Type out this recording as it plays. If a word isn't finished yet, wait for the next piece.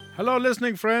Hello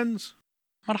listening friends.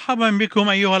 مرحبا بكم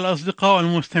أيها الأصدقاء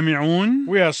المستمعون.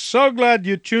 We are so glad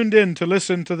you tuned in to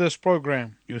listen to this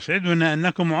program. يسعدنا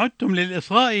أنكم عدتم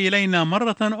للإصغاء إلينا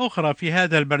مرة أخرى في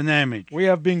هذا البرنامج. We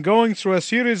have been going through a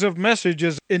series of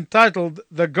messages entitled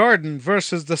The Garden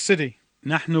versus the City.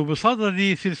 نحن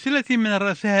بصدد سلسلة من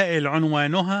الرسائل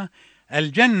عنوانها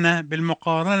الجنة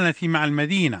بالمقارنة مع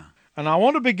المدينة. And I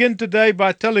want to begin today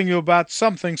by telling you about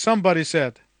something somebody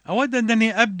said. أود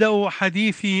أنني أبدأ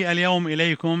حديثي اليوم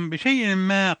إليكم بشيء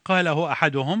ما قاله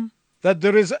أحدهم. That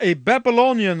there is a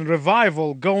Babylonian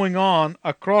revival going on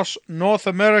across North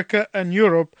America and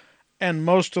Europe and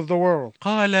most of the world.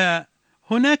 قال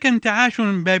هناك انتعاش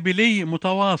بابلي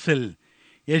متواصل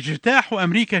يجتاح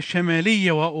أمريكا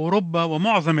الشمالية وأوروبا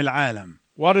ومعظم العالم.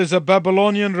 What is a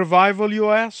Babylonian revival,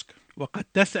 you ask? وقد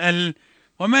تسأل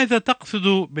وماذا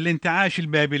تقصد بالانتعاش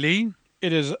البابلي؟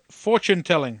 It is fortune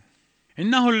telling.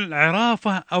 إنه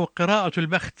العرافة أو قراءة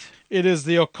البخت. It is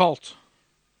the occult.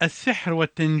 السحر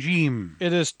والتنجيم.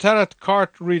 It is tarot card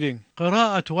reading.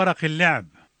 قراءة ورق اللعب.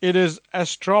 It is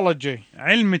astrology.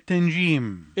 علم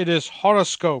التنجيم. It is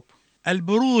horoscope.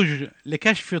 البروج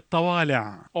لكشف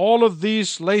الطوالع. All of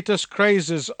these latest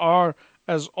crazes are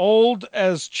as old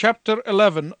as chapter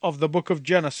 11 of the book of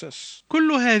Genesis.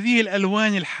 كل هذه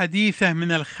الألوان الحديثة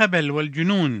من الخبل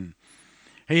والجنون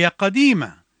هي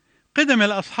قديمة قدم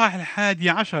الأصحاح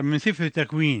 11 من سفر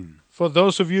التكوين. For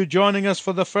those of you joining us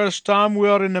for the first time, we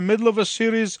are in the middle of a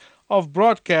series of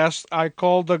broadcasts I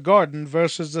call The Garden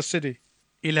versus the City.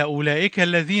 إلى أولئك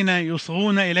الذين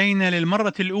يصغون إلينا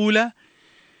للمرة الأولى،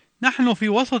 نحن في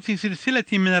وسط سلسلة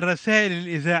من الرسائل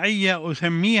الإذاعية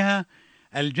أسميها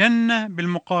الجنة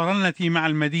بالمقارنة مع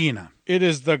المدينة. It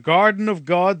is the garden of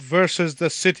God versus the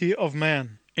city of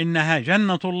man. إنها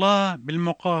جنة الله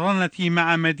بالمقارنة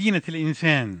مع مدينة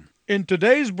الإنسان. In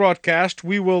today's broadcast,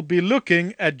 we will be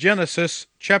looking at Genesis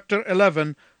chapter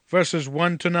 11 verses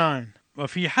 1 to 9.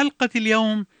 وفي حلقة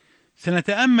اليوم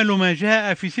سنتأمل ما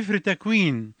جاء في سفر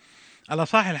التكوين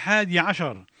الأصحاح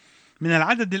 11 من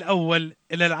العدد الأول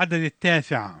إلى العدد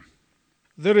 9.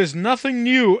 There is nothing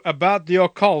new about the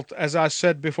occult, as I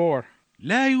said before.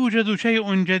 لا يوجد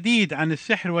شيء جديد عن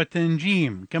السحر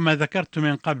والتنجيم كما ذكرت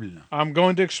من قبل. I'm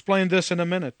going to explain this in a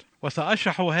minute.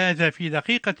 وسأشرح هذا في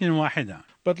دقيقة واحدة.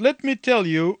 But let me tell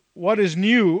you what is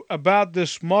new about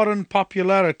this modern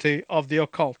popularity of the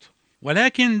occult.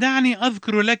 ولكن دعني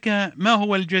أذكر لك ما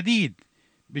هو الجديد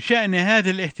بشأن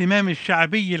هذا الاهتمام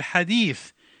الشعبي الحديث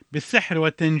بالسحر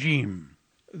والتنجيم.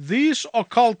 These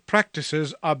occult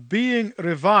practices are being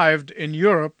revived in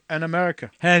Europe and America.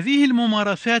 هذه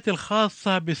الممارسات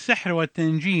الخاصة بالسحر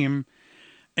والتنجيم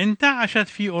انتعشت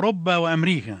في أوروبا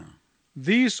وأمريكا.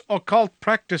 These occult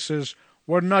practices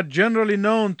were not generally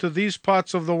known to these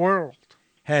parts of the world.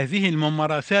 هذه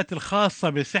الممارسات الخاصة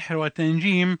بالسحر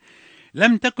والتنجيم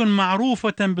لم تكن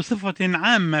معروفة بصفة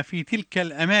عامة في تلك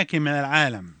الأماكن من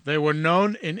العالم. They were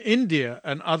known in India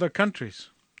and other countries.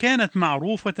 كانت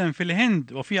معروفة في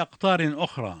الهند وفي أقطار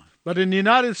أخرى. But in the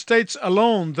United States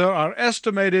alone, there are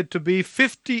estimated to be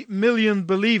 50 million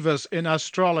believers in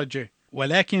astrology.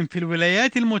 ولكن في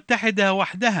الولايات المتحدة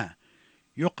وحدها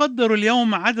يقدر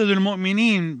اليوم عدد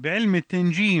المؤمنين بعلم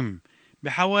التنجيم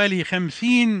بحوالي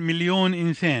 50 مليون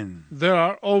إنسان. There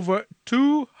are over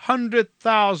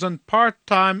 200,000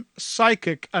 part-time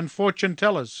psychic and fortune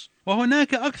tellers.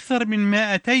 وهناك أكثر من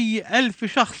 200,000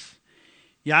 شخص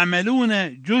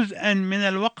يعملون جزءا من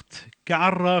الوقت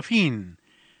كعرافين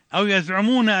أو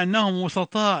يزعمون أنهم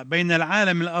وسطاء بين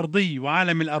العالم الأرضي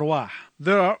وعالم الأرواح.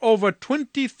 There are over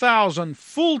 20,000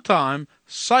 full-time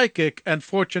psychic and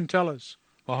fortune tellers.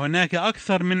 وهناك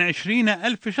أكثر من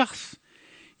 20,000 شخص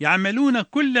يعملون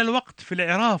كل الوقت في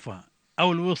العرافة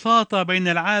أو الوساطة بين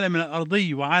العالم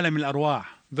الأرضي وعالم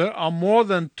الأرواح. There are more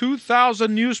than 2,000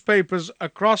 newspapers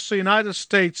across the United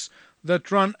States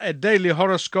that run a daily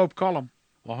horoscope column.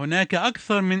 وهناك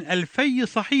أكثر من 2000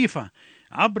 صحيفة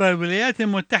عبر الولايات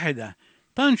المتحدة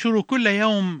تنشر كل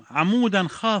يوم عمودا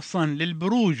خاصا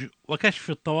للبروج وكشف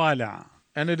الطوالع.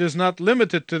 And it is not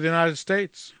limited to the United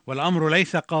States. والأمر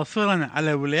ليس قاصرا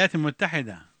على الولايات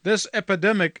المتحدة. This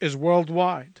epidemic is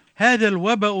worldwide. هذا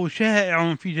الوباء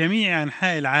شائع في جميع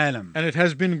أنحاء العالم. And it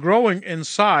has been growing in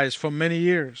size for many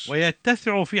years.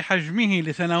 ويتسع في حجمه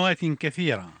لسنوات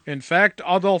كثيرة. In fact,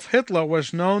 Adolf Hitler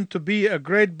was known to be a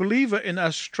great believer in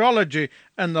astrology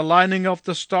and the lining of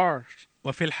the stars.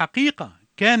 وفي الحقيقة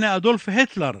كان أدولف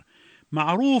هتلر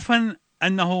معروفا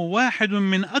أنه واحد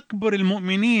من أكبر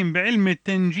المؤمنين بعلم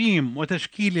التنجيم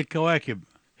وتشكيل الكواكب.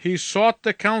 He sought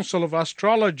the counsel of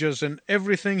astrologers in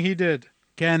everything he did.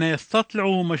 كان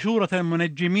يستطلع مشورة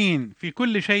المنجمين في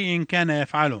كل شيء كان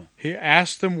يفعله. He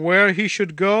asked them where he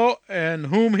should go and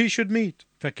whom he should meet.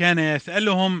 فكان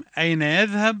يسألهم أين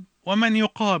يذهب ومن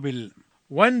يقابل.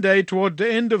 One day, toward the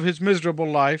end of his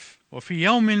miserable life, وفي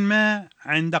يوم ما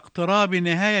عند اقتراب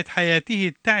نهاية حياته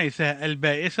التعسة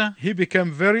البائسة, he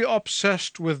became very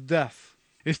obsessed with death.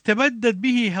 استبدت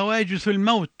به هواجس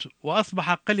الموت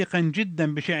وأصبح قلقا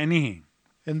جدا بشأنه.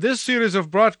 In this series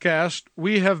of broadcasts,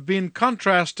 we have been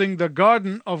contrasting the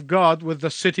garden of God with the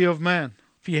city of man.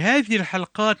 في هذه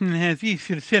الحلقات من هذه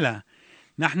السلسلة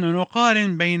نحن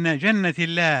نقارن بين جنة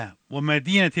الله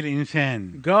ومدينة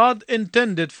الإنسان. God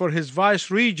intended for his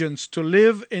vice-regents to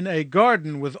live in a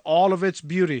garden with all of its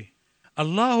beauty.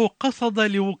 الله قصد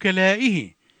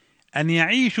لوكلائه أن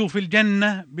يعيشوا في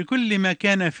الجنة بكل ما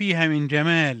كان فيها من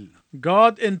جمال.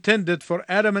 God intended for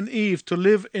Adam and Eve to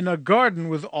live in a garden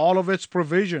with all of its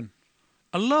provision.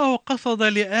 الله قصد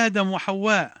لآدم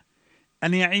وحواء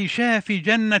أن يعيشا في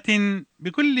جنة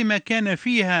بكل ما كان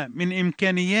فيها من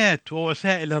إمكانيات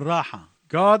ووسائل الراحة.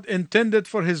 God intended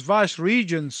for his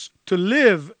vice-regents to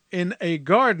live in a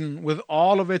garden with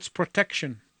all of its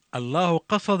protection. الله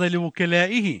قصد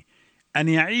لوكلائه أن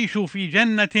يعيشوا في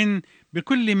جنة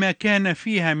بكل ما كان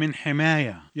فيها من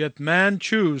حماية. Yet man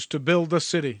chose to build a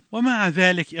city. ومع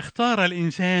ذلك اختار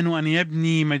الإنسان أن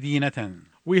يبني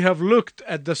مدينة. We have looked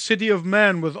at the city of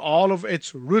man with all of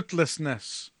its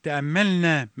rootlessness.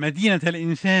 تأملنا مدينة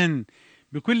الإنسان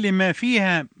بكل ما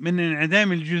فيها من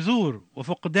انعدام الجذور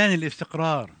وفقدان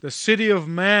الاستقرار. The city of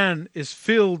man is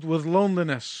filled with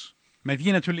loneliness.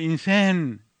 مدينة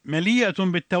الإنسان مليئة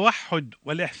بالتوحد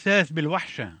والإحساس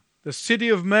بالوحشة. The city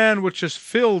of man which is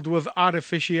filled with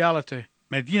artificiality.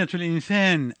 مدينة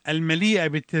الإنسان المليئة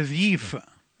بالتزييف.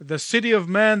 The city of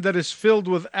man that is filled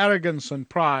with arrogance and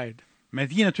pride.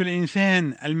 مدينة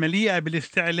الإنسان المليئة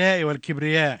بالاستعلاء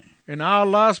والكبرياء. In our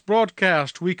last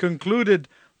broadcast, we concluded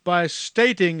by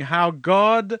stating how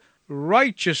God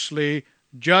righteously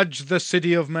judged the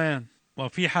city of man.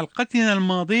 وفي حلقتنا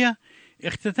الماضية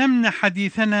اختتمنا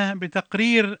حديثنا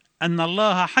بتقرير أن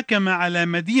الله حكم على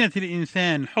مدينة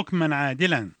الإنسان حكما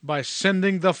عادلا By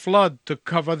sending the flood to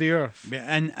cover the earth.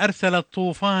 بأن أرسل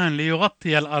الطوفان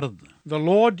ليغطي الأرض. The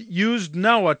Lord used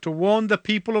Noah to warn the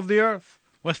people of the earth.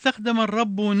 واستخدم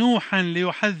الرب نوحا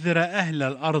ليحذر أهل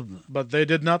الأرض. But they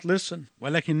did not listen.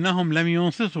 ولكنهم لم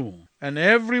ينصتوا. And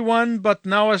everyone but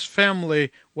Noah's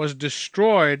family was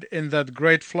destroyed in that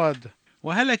great flood.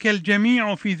 وهلك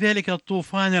الجميع في ذلك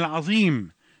الطوفان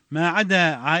العظيم ما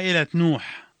عدا عائلة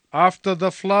نوح. After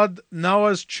the flood,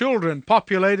 Noah's children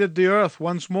populated the earth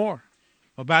once more.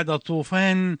 وبعد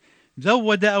الطوفان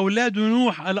زود أولاد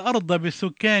نوح الأرض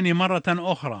بالسكان مرة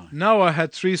أخرى. Noah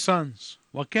had 3 sons.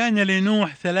 وكان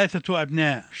لنوح 3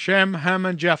 أبناء. Shem, Ham,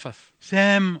 and Japheth.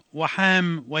 سام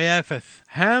وحام ويافث.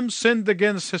 Ham sinned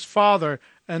against his father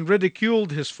and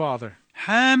ridiculed his father.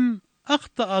 حام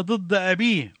أخطأ ضد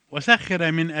أبيه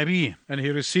وسخر من أبيه. And he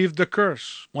received the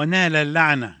curse. ونال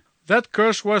اللعنة. That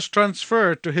curse was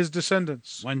transferred to his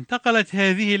descendants. وانتقلت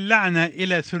هذه اللعنة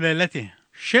إلى سلالته.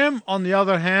 Shem, on the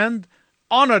other hand,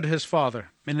 honored his father.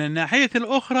 من الناحية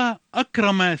الأخرى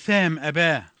أكرم سام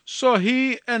أباه. So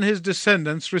he and his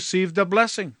descendants received a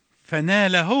blessing.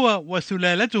 فنال هو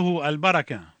وسلالته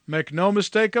البركة. Make no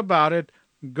mistake about it,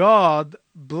 God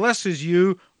blesses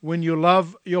you when you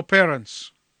love your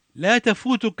parents. لا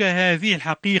تفوتك هذه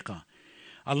الحقيقة.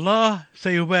 الله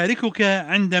سيباركك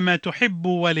عندما تحب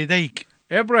والديك.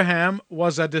 Abraham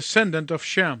was a descendant of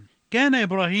Shem. كان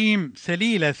إبراهيم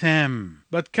سليل سام.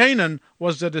 But Canaan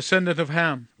was the descendant of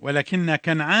Ham. ولكن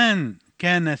كنعان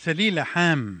كان سليل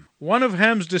حام. One of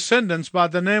Ham's descendants by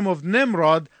the name of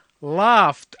Nimrod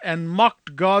laughed and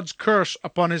mocked God's curse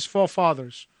upon his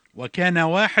forefathers. وكان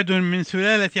واحد من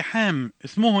سلالة حام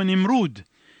اسمه نمرود.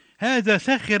 هذا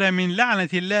سخر من لعنة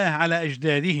الله على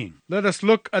أجداده. Let us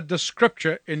look at the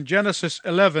scripture in Genesis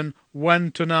 11,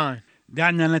 1-9.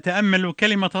 دعنا نتأمل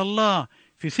كلمة الله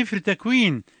في سفر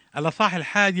تكوين الأصحاح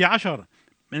 11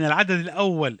 من العدد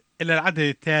الأول إلى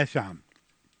العدد 9.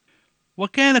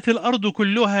 وكانت الأرض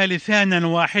كلها لسانا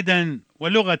واحدا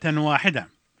ولغة واحدة.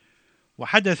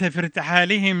 وحدث في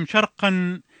ارتحالهم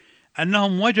شرقا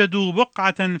أنهم وجدوا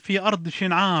بقعة في أرض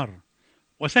شنعار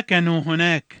وسكنوا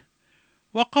هناك.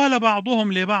 وقال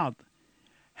بعضهم لبعض: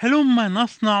 هلما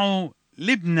نصنع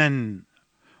لبنا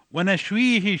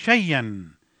ونشويه شيئا.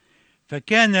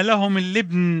 فكان لهم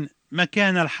اللبن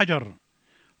مكان الحجر،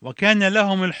 وكان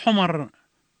لهم الحمر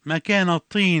مكان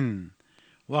الطين.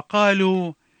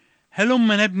 وقالوا: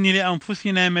 هلما نبني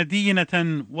لأنفسنا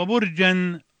مدينة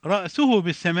وبرجا رأسه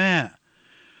بالسماء،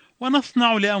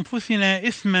 ونصنع لأنفسنا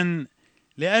اسما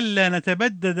لئلا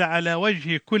نتبدد على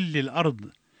وجه كل الأرض.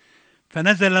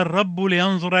 فنزل الرب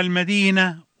لينظر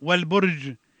المدينة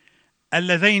والبرج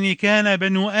اللذين كان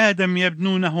بنو آدم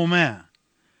يبنونهما.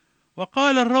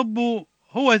 وقال الرب: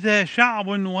 هو ذا شعب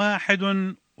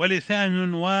واحد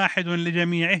ولسان واحد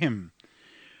لجميعهم،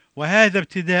 وهذا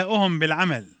ابتداؤهم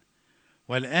بالعمل،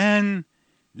 والآن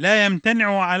لا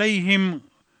يمتنع عليهم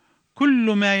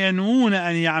كل ما ينوون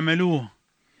أن يعملوه.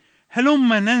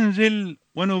 هلم ننزل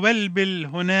ونبلبل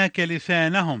هناك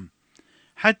لسانهم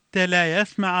حتى لا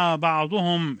يسمع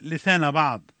بعضهم لسان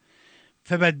بعض.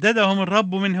 فبددهم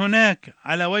الرب من هناك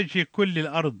على وجه كل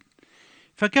الأرض،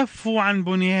 فكفوا عن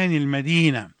بنيان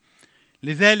المدينة،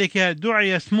 لذلك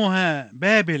دعي اسمها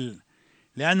بابل،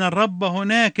 لأن الرب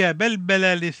هناك بلبل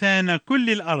لسان كل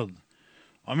الأرض،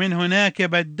 ومن هناك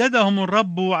بددهم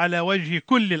الرب على وجه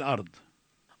كل الأرض.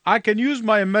 I can use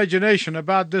my imagination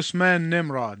about this man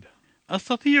Nimrod.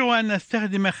 أستطيع أن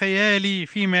أستخدم خيالي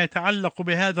فيما يتعلق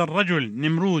بهذا الرجل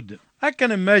نمرود. I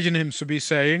can imagine him to be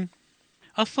saying,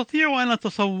 أستطيع أن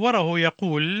أتصوره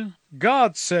يقول: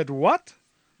 God said what?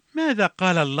 ماذا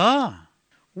قال الله؟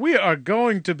 We are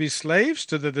going to be slaves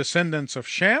to the descendants of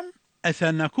Shem?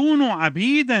 أسنكون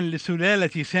عبيدا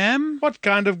لسلالة سام؟ What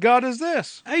kind of God is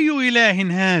this? أي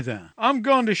إله هذا؟ I'm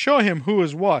going to show him who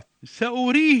is what.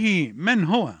 سأريه من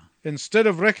هو. Instead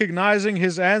of recognizing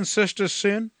his ancestors'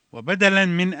 sin, وبدلا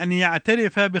من أن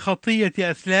يعترف بخطية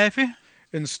أسلافه،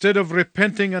 instead of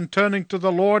repenting and turning to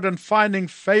the Lord and finding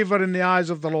favor in the eyes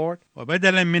of the Lord,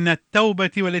 وبدلا من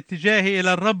التوبة والاتجاه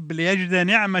إلى الرب ليجد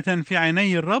نعمة في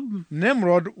عيني الرب،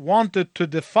 Nimrod wanted to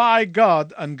defy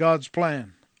God and God's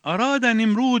plan. أراد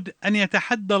نمرود أن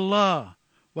يتحدى الله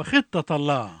وخطة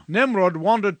الله. Nimrod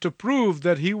wanted to prove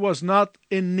that he was not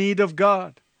in need of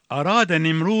God. أراد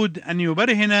نمرود أن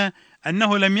يبرهن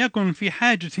أنه لم يكن في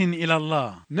حاجة إلى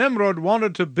الله. Nimrod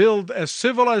wanted to build a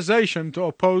civilization to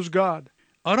oppose God.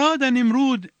 أراد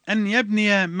نمرود أن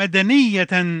يبني مدنية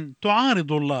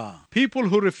تعارض الله. People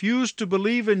who refuse to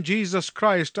believe in Jesus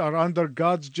Christ are under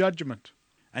God's judgment.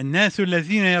 الناس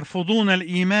الذين يرفضون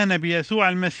الإيمان بيسوع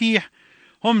المسيح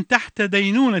هم تحت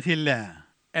دينونة الله.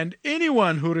 And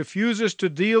anyone who refuses to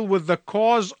deal with the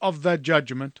cause of that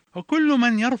judgment وكل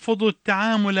من يرفض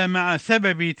التعامل مع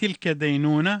سبب تلك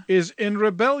الدينونة is in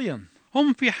rebellion.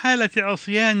 هم في حالة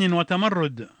عصيان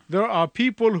وتمرد. There are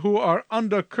people who are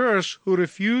under curse who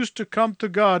refuse to come to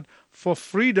God for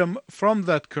freedom from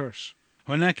that curse.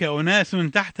 هناك أناس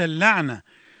تحت اللعنة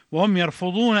وهم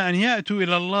يرفضون أن يأتوا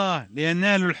إلى الله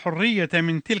لينالوا الحرية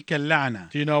من تلك اللعنة.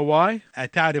 Do you know why?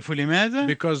 أتعرف لماذا؟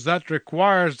 Because that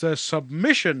requires their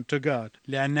submission to God.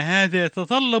 لأن هذا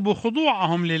يتطلب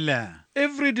خضوعهم لله.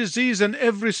 Every disease and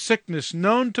every sickness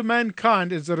known to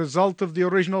mankind is the result of the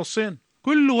original sin.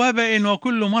 كل وباء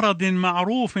وكل مرض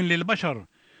معروف للبشر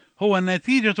هو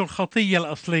نتيجة الخطية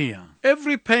الأصلية.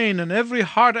 Every pain and every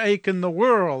heartache in the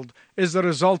world is the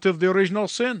result of the original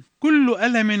sin. كل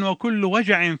ألم وكل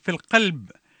وجع في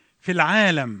القلب في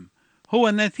العالم هو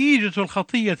نتيجة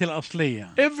الخطية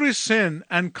الأصلية. Every sin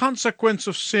and consequence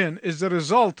of sin is the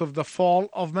result of the fall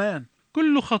of man.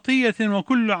 كل خطية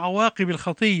وكل عواقب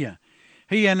الخطية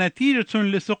هي نتيجة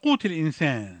لسقوط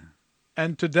الإنسان.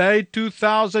 And today,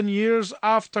 2,000 years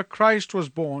after Christ was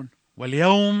born,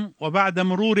 واليوم وبعد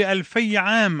مرور 2000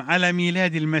 عام على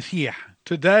ميلاد المسيح،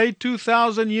 today,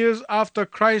 2,000 years after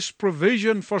Christ's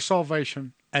provision for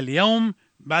salvation, اليوم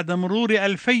بعد مرور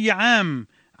 2000 عام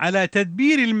على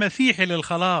تدبير المسيح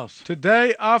للخلاص،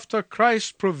 today, after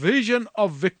Christ's provision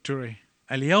of victory,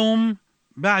 اليوم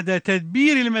بعد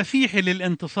تدبير المسيح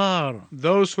للانتصار،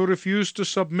 those who refuse to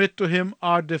submit to him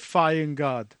are defying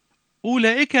God.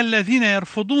 أولئك الذين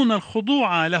يرفضون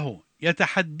الخضوع له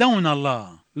يتحدون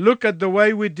الله. Look at the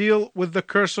way we deal with the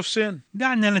curse of sin.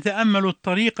 دعنا نتأمل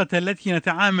الطريقة التي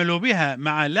نتعامل بها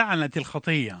مع لعنة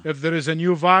الخطية. If there is a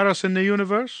new virus in the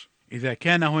universe, إذا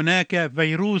كان هناك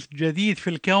فيروس جديد في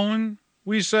الكون،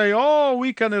 we say, oh,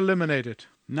 we can eliminate it.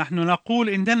 نحن نقول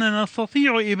إننا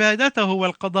نستطيع إبادته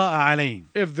والقضاء عليه.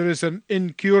 If there is an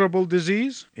incurable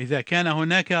disease, إذا كان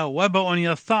هناك وباء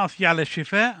يستعصي على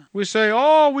الشفاء، we say,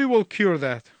 oh, we will cure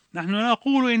that. نحن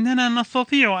نقول إننا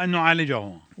نستطيع أن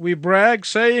نعالجه. We brag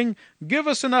saying, give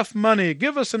us enough money,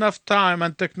 give us enough time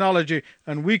and technology,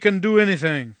 and we can do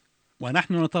anything.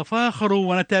 ونحن نتفاخر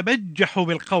ونتبجح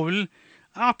بالقول: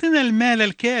 أعطنا المال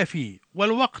الكافي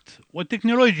والوقت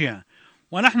والتكنولوجيا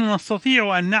ونحن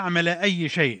نستطيع أن نعمل أي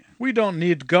شيء. We don't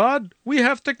need God, we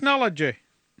have technology.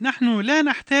 نحن لا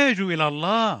نحتاج إلى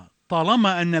الله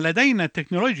طالما أن لدينا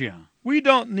التكنولوجيا. We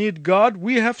don't need God,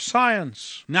 we have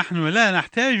science. نحن لا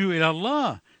نحتاج إلى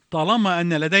الله طالما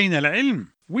أن لدينا العلم.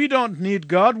 We don't need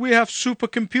God, we have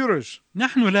supercomputers.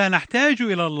 نحن لا نحتاج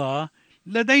إلى الله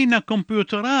لدينا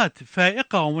كمبيوترات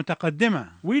فائقة ومتقدمة.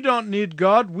 We don't need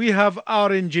God. We have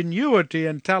our ingenuity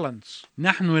and talents.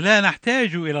 نحن لا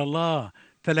نحتاج إلى الله،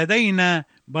 فلدينا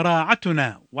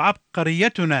براعتنا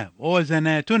وعبقريتنا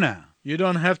ووزناتنا. You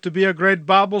don't have to be a great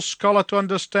Bible scholar to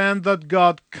understand that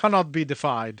God cannot be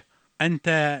defied.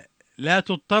 أنت لا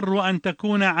تضطر أن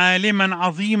تكون عالما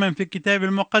عظيما في الكتاب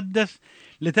المقدس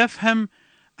لتفهم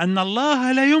أن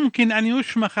الله لا يمكن أن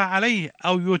يشمخ عليه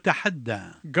أو يتحدى.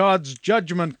 God's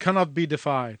judgment cannot be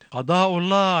defied. قضاء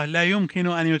الله لا يمكن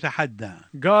أن يتحدى.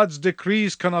 God's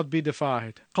decrees cannot be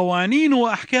defied. قوانين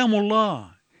وأحكام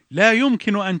الله لا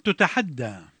يمكن أن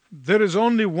تتحدى. There is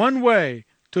only one way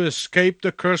to escape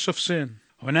the curse of sin.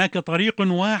 هناك طريق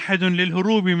واحد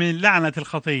للهروب من لعنة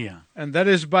الخطية، And that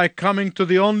is by coming to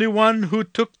the only one who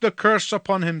took the curse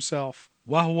upon himself.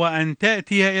 وهو أن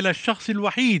تأتي إلى الشخص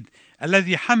الوحيد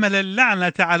الذي حمل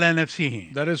اللعنة على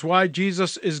نفسه. That is why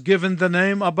Jesus is given the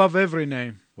name above every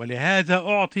name. ولهذا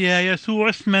أعطي يسوع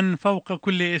اسما فوق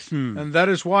كل اسم. And that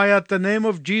is why at the name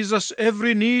of Jesus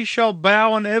every knee shall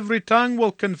bow and every tongue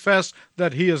will confess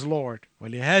that he is Lord.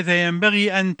 ولهذا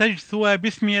ينبغي أن تجثو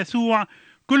باسم يسوع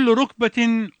كل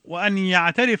ركبة وأن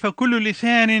يعترف كل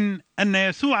لسان أن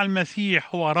يسوع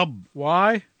المسيح هو رب.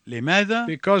 Why? لماذا؟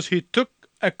 Because he took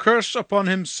a curse upon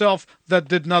himself that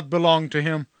did not belong to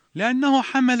him. لأنه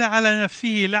حمل على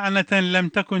نفسه لعنة لم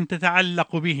تكن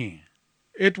تتعلق به.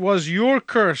 It was your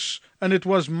curse and it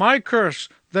was my curse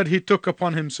that he took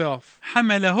upon himself.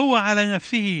 حمل هو على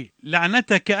نفسه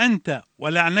لعنتك أنت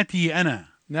ولعنتي أنا.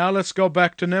 Now let's go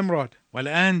back to Nimrod.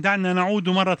 والآن دعنا نعود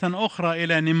مرة أخرى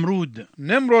إلى نمرود.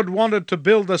 Nimrod wanted to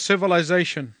build a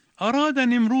civilization. أراد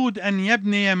نمرود أن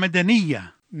يبني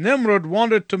مدنية. Nimrod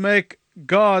wanted to make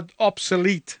God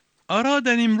obsolete. أراد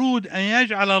نمرود أن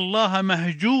يجعل الله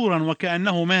مهجورا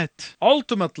وكأنه مات.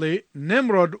 Ultimately,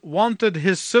 Nimrod wanted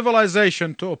his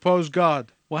civilization to oppose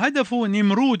God. وهدف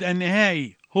نمرود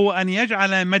النهائي هو أن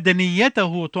يجعل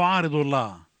مدنيته تعارض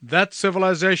الله. That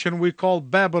civilization we call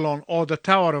Babylon or the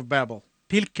Tower of Babel.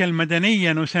 تلك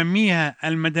المدنية نسميها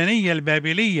المدنية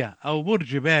البابلية أو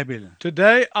برج بابل.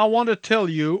 Today, I want to tell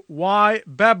you why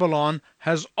Babylon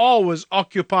has always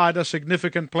occupied a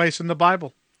significant place in the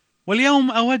Bible.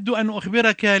 واليوم أود أن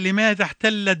أخبرك لماذا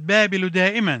احتلت بابل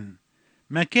دائما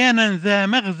مكانا ذا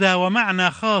مغزى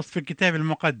ومعنى خاص في الكتاب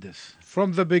المقدس.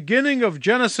 From the beginning of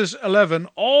Genesis 11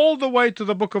 all the way to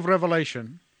the book of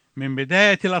Revelation, من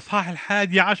بداية الأصحاح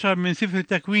 11 من سفر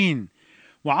التكوين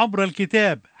وعبر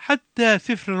الكتاب حتى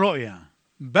سفر الرؤيا.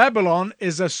 Babylon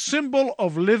is a symbol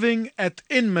of living at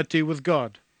enmity with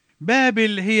God.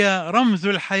 بابل هي رمز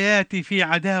الحياة في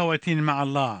عداوة مع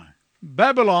الله.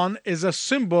 Babylon is a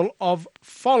symbol of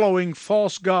following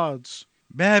false gods.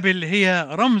 بابل هي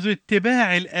رمز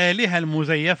اتباع الآلهة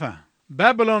المزيفة.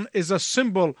 Babylon is a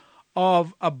symbol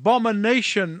of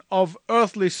abomination of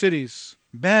earthly cities.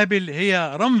 بابل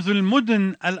هي رمز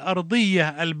المدن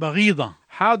الأرضية البغيضة.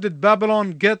 How did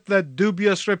Babylon get that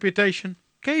dubious reputation?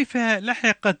 كيف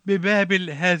لحقت ببابل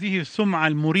هذه السمعة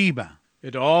المريبة؟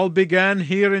 It all began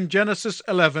here in Genesis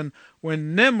 11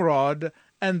 when Nimrod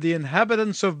and the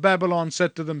inhabitants of Babylon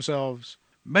said to themselves,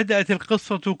 بدأت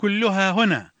القصة كلها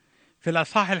هنا في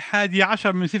الأصحاح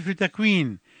 11 من سفر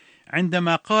تكوين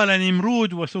عندما قال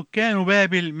نمرود وسكان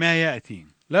بابل ما يأتي.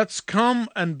 Let's come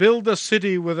and build a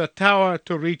city with a tower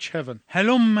to reach heaven.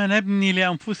 هلم نبني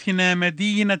لأنفسنا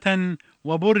مدينة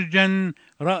وبرجا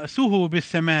رأسه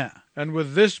بالسماء. And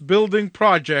with this building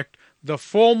project, the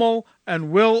formal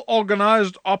and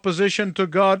well-organized opposition to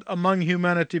God among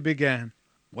humanity began.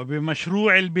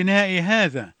 وبمشروع البناء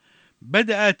هذا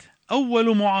بدأت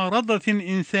أول معارضة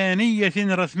إنسانية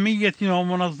رسمية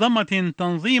ومنظمة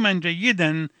تنظيما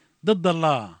جيدا ضد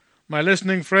الله. My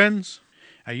listening friends,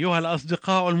 أيها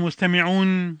الأصدقاء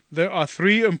المستمعون، there are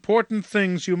three important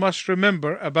things you must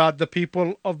remember about the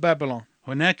people of Babylon.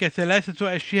 هناك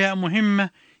 3 أشياء مهمة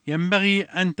ينبغي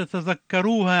أن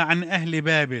تتذكروها عن أهل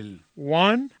بابل.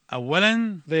 1.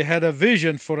 أولا، They had a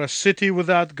vision for a city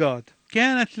without God.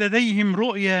 كانت لديهم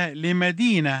رؤية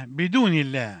لمدينة بدون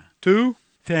الله. 2.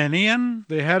 ثانيا،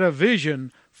 They had a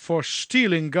vision for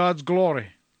stealing God's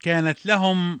glory. كانت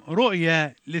لهم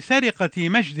رؤية لسرقة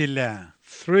مجد الله.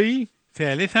 3.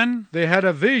 ثالثا، They had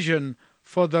a vision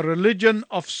for the religion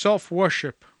of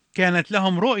self-worship. كانت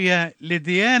لهم رؤية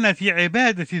لديانة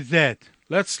عبادة الذات.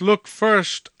 Let's look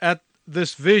first at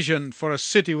this vision for a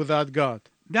city without God.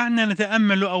 دعنا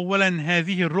نتأمل أولا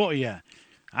هذه الرؤية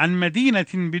عن مدينة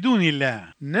بدون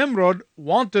الله. Nimrod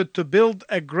wanted to build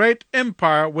a great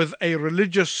empire with a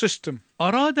religious system.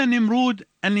 أراد نمرود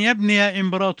أن يبني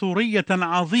إمبراطورية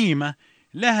عظيمة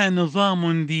لها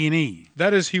نظام ديني.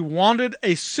 That is, he wanted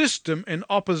a system in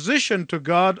opposition to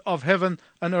God of heaven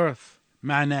and earth.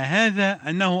 معنى هذا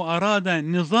أنه أراد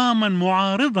نظاما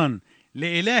معارضا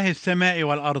لإله السماء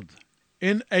والأرض.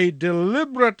 In a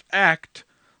deliberate act,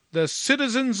 the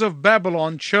citizens of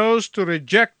Babylon chose to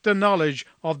reject the knowledge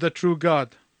of the true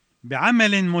God.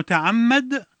 بعمل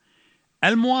متعمد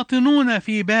المواطنون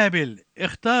في بابل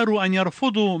اختاروا أن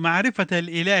يرفضوا معرفة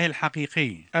الإله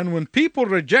الحقيقي. And when people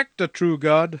reject the true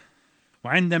God,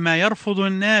 وعندما يرفض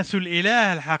الناس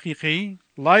الإله الحقيقي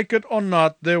like it or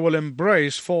not, they will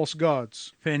embrace false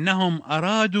gods. فإنهم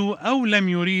أرادوا أو لم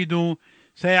يريدوا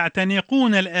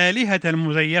سيعتنقون الآلهة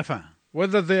المزيفة.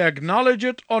 Whether they acknowledge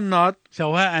it or not,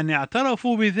 سواء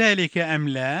اعترفوا بذلك أم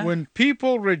لا. when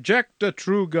people reject the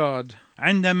true God,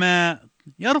 عندما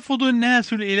يرفض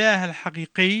الناس الإله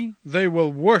الحقيقي they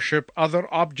will worship other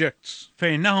objects.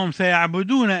 فإنهم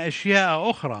سيعبدون أشياء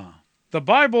أخرى. The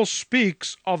Bible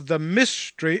speaks of the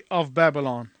mystery of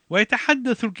Babylon.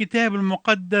 ويتحدث الكتاب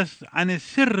المقدس عن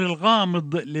السر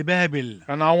الغامض لبابل.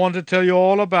 And I want to tell you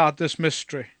all about this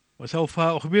mystery. وسوف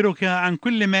أخبرك عن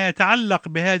كل ما يتعلق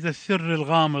بهذا السر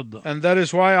الغامض. And that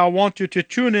is why I want you to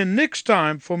tune in next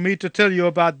time for me to tell you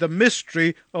about the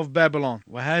mystery of Babylon.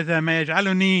 وهذا ما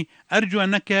يجعلني أرجو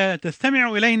أنك تستمع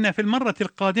إلينا في المرة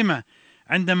القادمة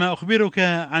عندما أخبرك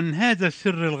عن هذا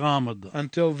السر الغامض.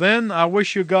 Until then, I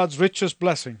wish you God's richest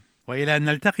blessing. وإلى أن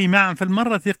نلتقي معا في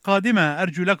المرة القادمة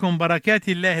أرجو لكم بركات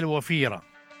الله الوفيرة.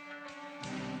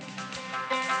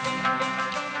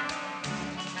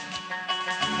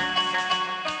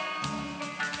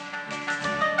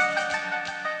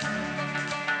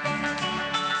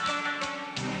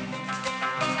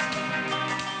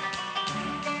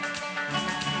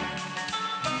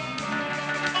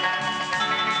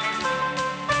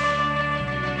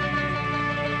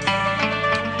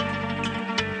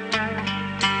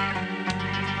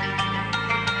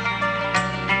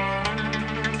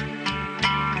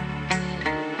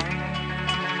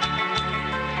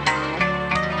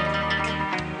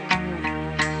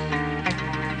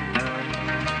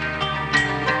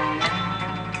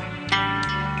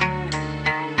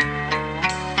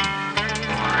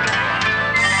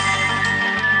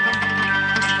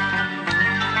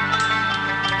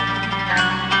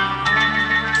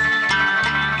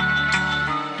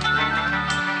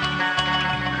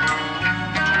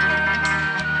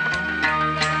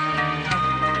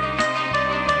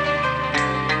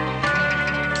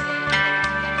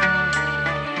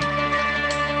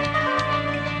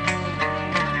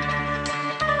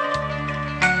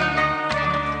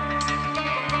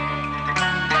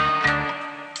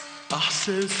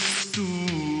 أحسست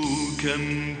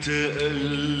كم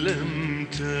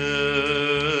تألمت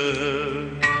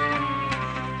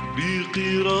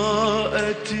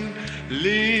بقراءة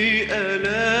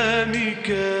لآلامك.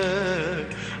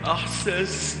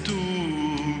 أحسست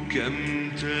كم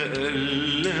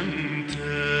تألمت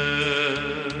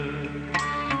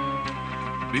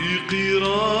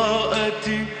بقراءة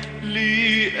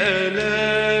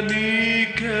لآلامك.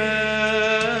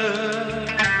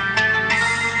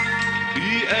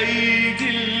 بأيدي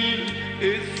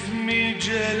الإثم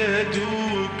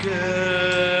جلدوك،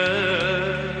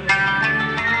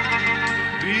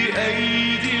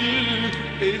 بأيدي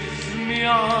الإثم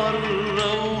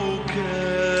عروك،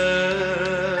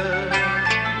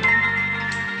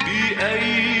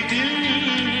 بأيدي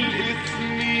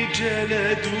الإثم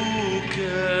جلدوك،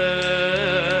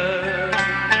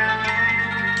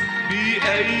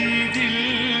 بأيدي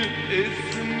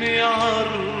الإثم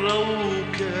عروك.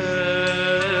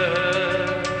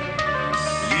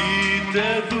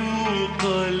 لتذوق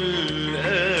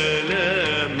الآلام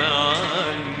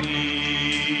عني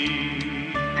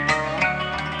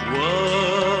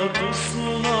وتصلب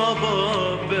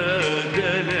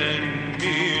بدلا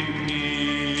مني،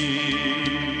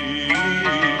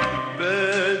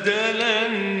 بدلا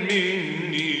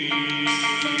مني.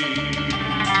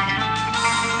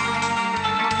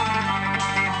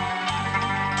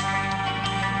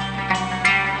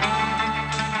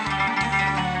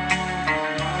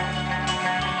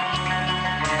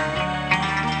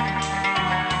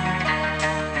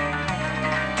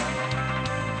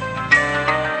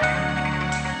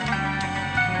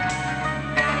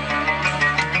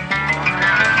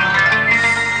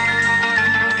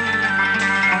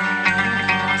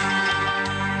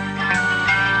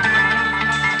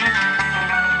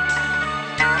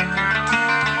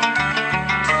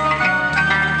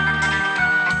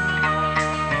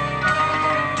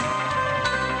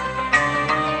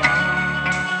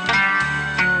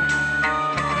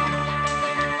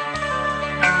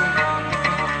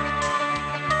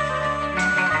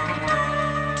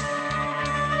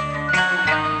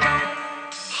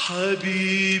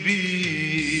 حبيبي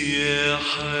يا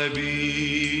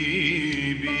حبيبي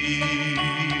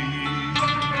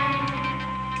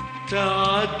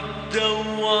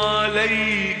تعدوا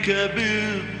عليك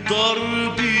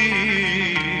بالضرب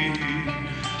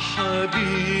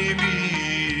حبيبي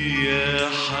يا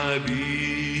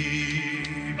حبيبي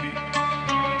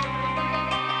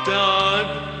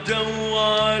تعدوا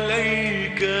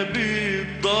عليك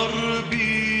بالضرب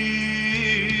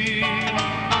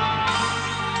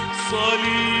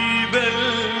صليب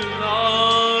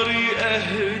العار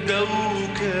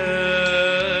أهدوك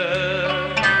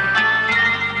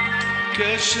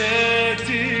كشاة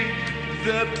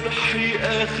ذبح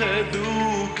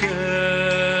أخذوك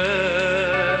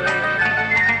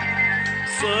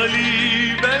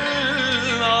صليب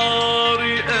العار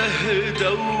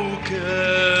أهدوك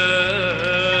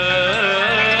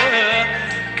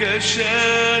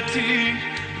كشاة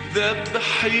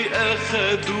ذبح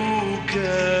أخذوك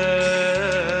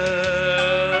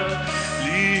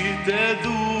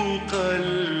لتذوق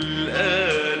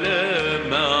الآلام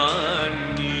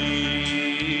عني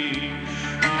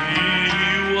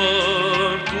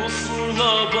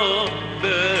وتصلب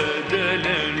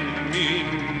بدلا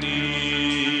مني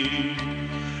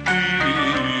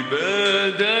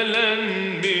بدلا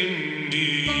مني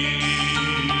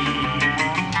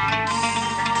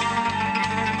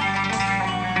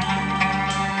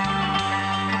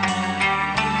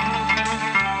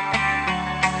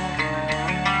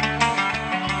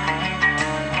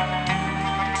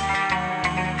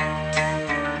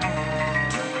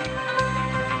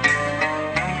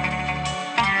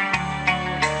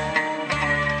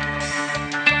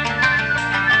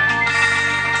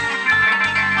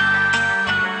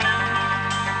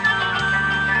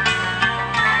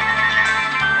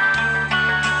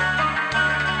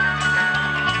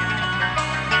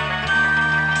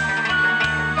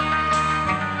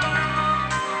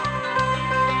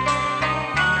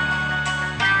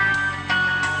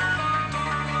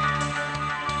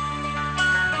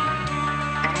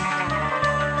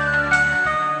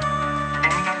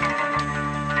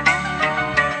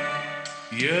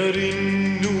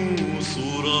يرن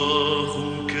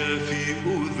صراخك في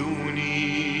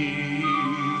أذني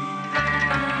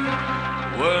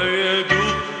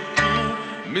ويدق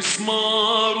مسمار